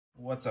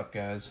What's up,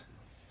 guys?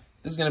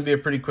 This is going to be a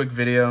pretty quick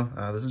video.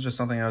 This is just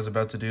something I was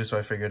about to do, so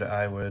I figured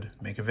I would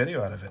make a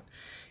video out of it.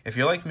 If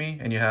you're like me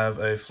and you have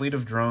a fleet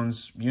of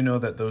drones, you know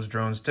that those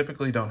drones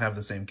typically don't have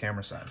the same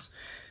camera size.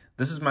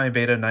 This is my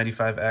Beta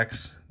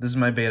 95X, this is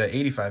my Beta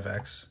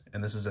 85X,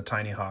 and this is a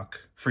Tiny Hawk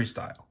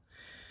Freestyle.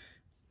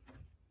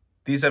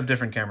 These have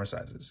different camera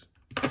sizes.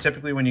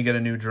 Typically when you get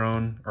a new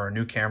drone, or a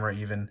new camera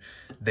even,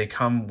 they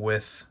come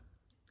with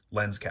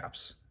lens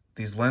caps.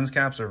 These lens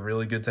caps are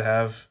really good to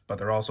have, but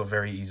they're also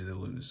very easy to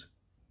lose.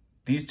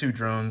 These two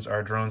drones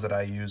are drones that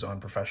I use on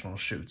professional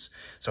shoots,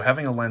 so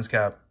having a lens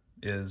cap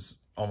is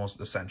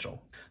almost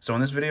essential. So in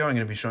this video, I'm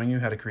going to be showing you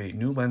how to create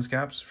new lens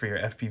caps for your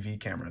FPV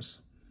cameras.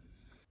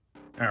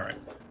 Alright,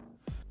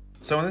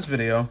 so in this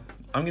video,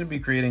 I'm going to be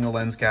creating a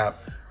lens cap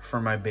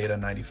for my Beta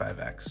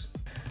 95X.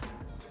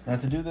 Now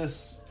to do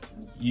this,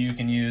 you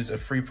can use a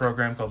free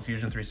program called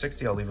Fusion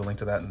 360. I'll leave a link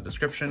to that in the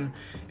description,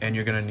 and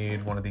you're going to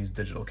need one of these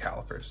digital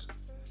calipers.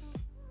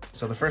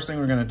 So the first thing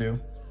we're going to do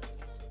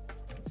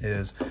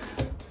is,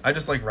 I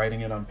just like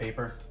writing it on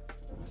paper.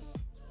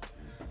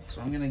 So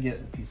I'm going to get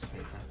a piece of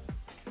paper.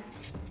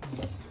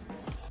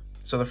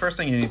 So the first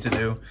thing you need to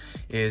do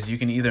is you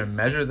can either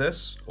measure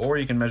this or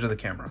you can measure the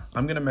camera.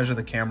 I'm going to measure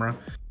the camera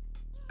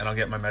and I'll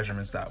get my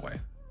measurements that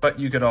way. But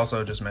you could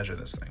also just measure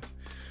this thing.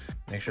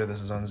 Make sure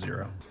this is on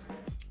 0.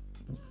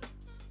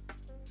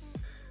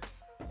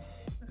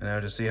 And now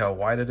just see how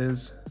wide it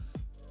is.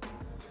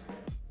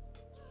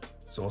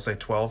 So we'll say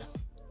 12.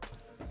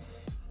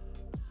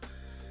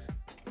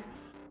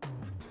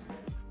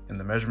 And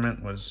the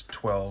measurement was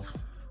 12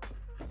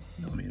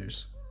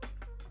 millimeters.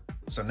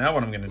 So now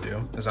what I'm going to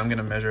do is I'm going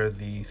to measure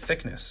the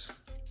thickness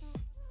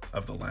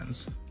of the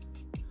lens.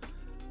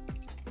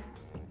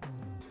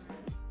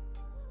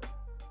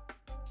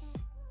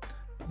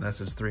 And this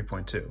is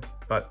 3.2,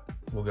 but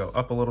we'll go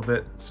up a little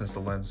bit since the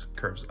lens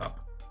curves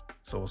up.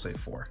 So we'll say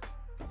 4.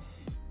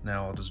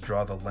 Now I'll just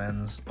draw the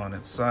lens on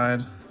its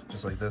side,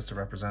 just like this to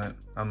represent it.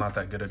 I'm not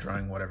that good at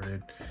drawing, whatever,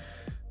 dude.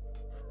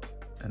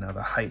 And now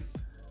the height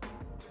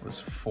was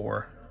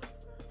 4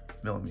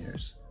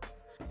 millimeters.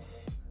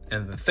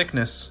 And the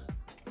thickness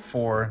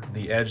for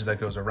the edge that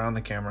goes around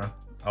the camera,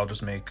 I'll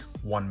just make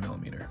 1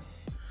 millimeter.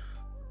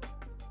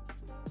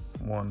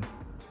 1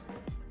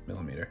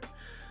 millimeter.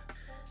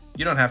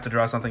 You don't have to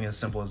draw something as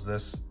simple as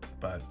this,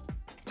 but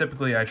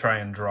typically I try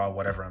and draw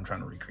whatever I'm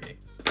trying to recreate.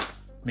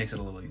 Makes it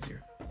a little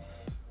easier.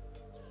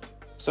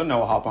 So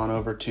now I'll hop on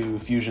over to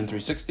Fusion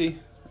 360.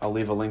 I'll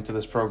leave a link to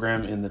this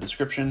program in the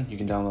description. You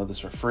can download this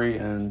for free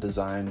and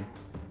design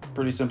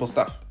pretty simple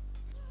stuff.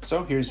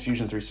 So here's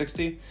Fusion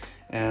 360,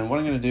 and what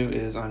I'm going to do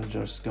is I'm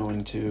just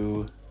going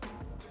to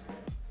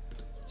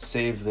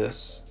save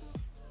this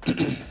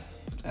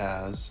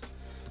as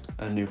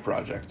a new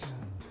project.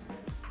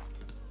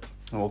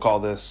 And we'll call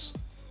this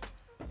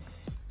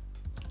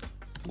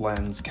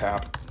lens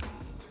cap.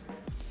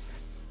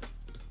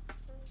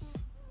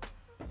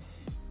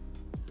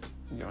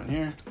 Go in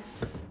here,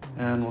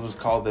 and we'll just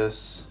call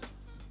this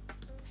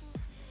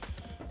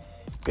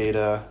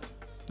Beta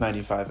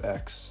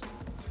 95X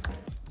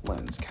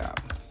lens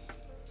cap.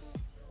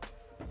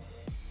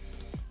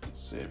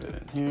 Save it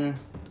in here.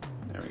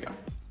 There we go.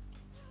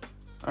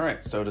 All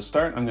right, so to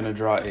start, I'm going to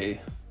draw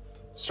a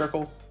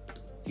circle.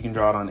 You can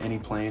draw it on any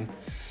plane.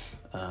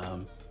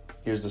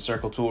 Here's the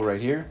circle tool right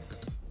here.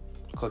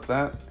 Click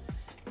that,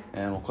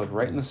 and we'll click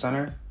right in the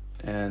center.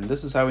 And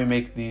this is how we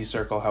make the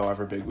circle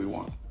however big we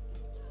want.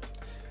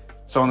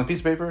 So on the piece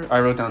of paper, I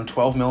wrote down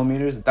 12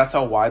 millimeters. That's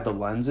how wide the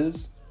lens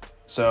is.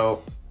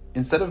 So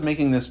instead of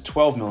making this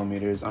 12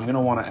 millimeters, I'm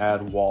gonna wanna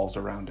add walls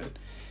around it.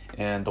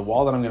 And the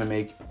wall that I'm gonna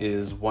make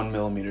is 1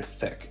 millimeter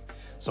thick.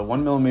 So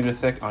 1 millimeter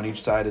thick on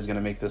each side is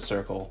gonna make this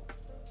circle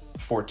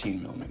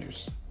 14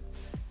 millimeters.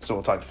 So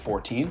we'll type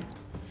 14,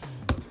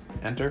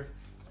 enter.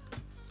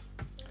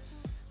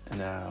 And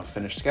now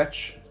finish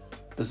sketch.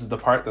 This is the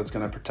part that's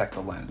gonna protect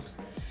the lens.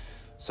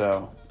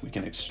 So we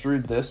can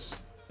extrude this.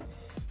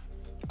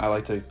 I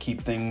like to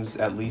keep things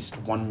at least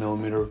 1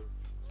 millimeter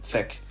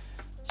thick.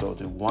 So we'll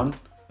do 1,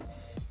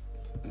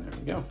 and there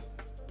we go.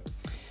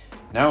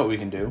 Now what we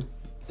can do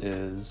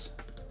is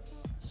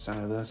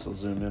center this. I'll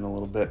zoom in a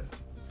little bit.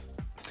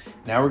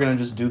 Now we're gonna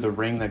just do the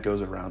ring that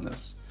goes around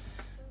this.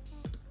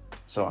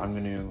 So I'm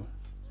going to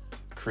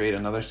create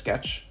another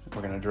sketch.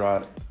 We're gonna draw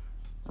it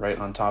right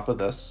on top of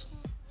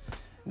this.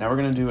 Now we're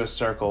gonna do a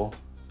circle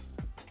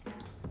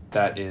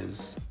that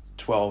is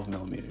 12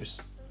 millimeters.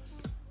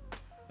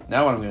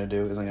 Now what I'm going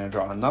to do is I'm going to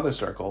draw another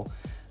circle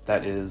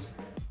that is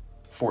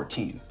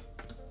 14.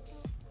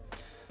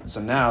 So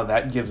now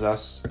that gives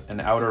us an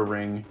outer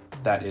ring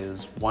that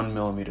is 1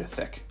 millimeter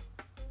thick.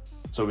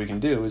 So what we can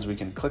do is we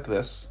can click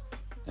this,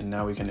 and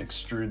now we can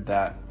extrude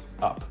that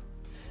up.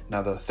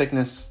 Now the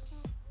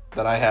thickness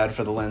that I had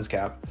for the lens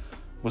cap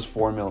was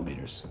 4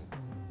 millimeters.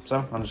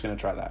 So I'm just going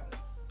to try that.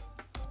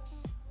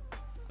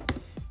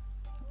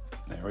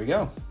 There we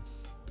go.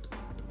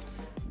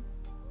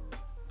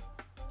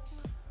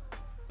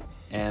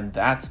 And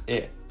that's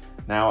it.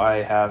 Now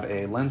I have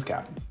a lens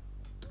cap.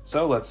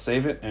 So let's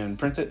save it and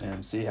print it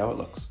and see how it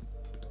looks.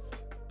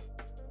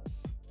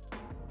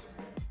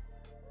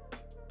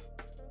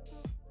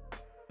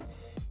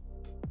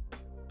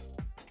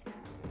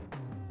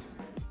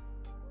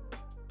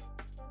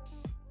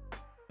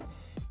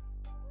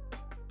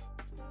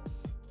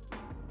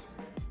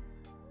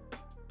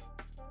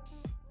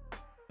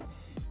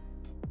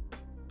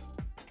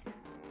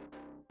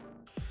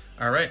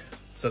 All right,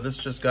 so this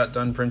just got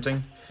done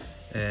printing,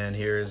 and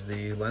here is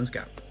the lens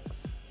cap.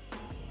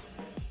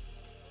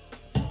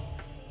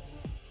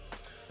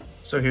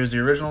 So here's the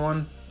original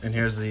one, and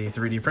here's the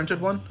 3D printed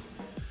one.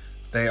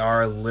 They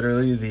are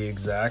literally the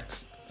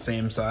exact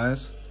same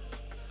size.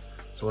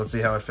 So let's see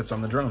how it fits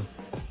on the drone.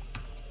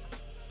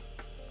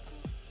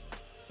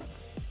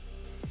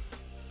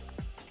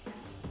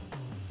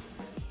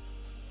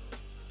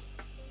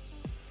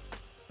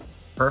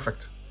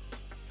 Perfect.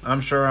 I'm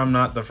sure I'm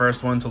not the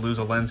first one to lose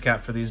a lens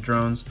cap for these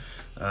drones.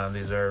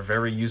 These are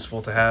very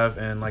useful to have,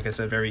 and like I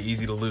said, very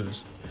easy to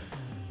lose.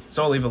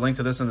 So I'll leave a link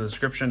to this in the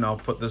description. I'll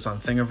put this on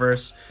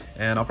Thingiverse,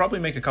 and I'll probably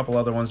make a couple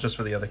other ones just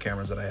for the other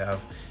cameras that I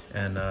have.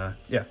 And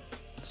yeah,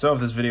 so if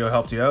this video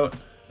helped you out,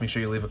 make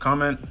sure you leave a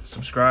comment,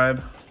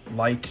 subscribe,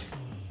 like,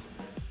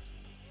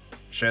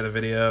 share the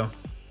video,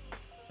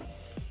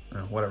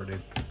 whatever,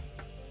 dude.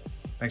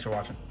 Thanks for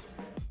watching.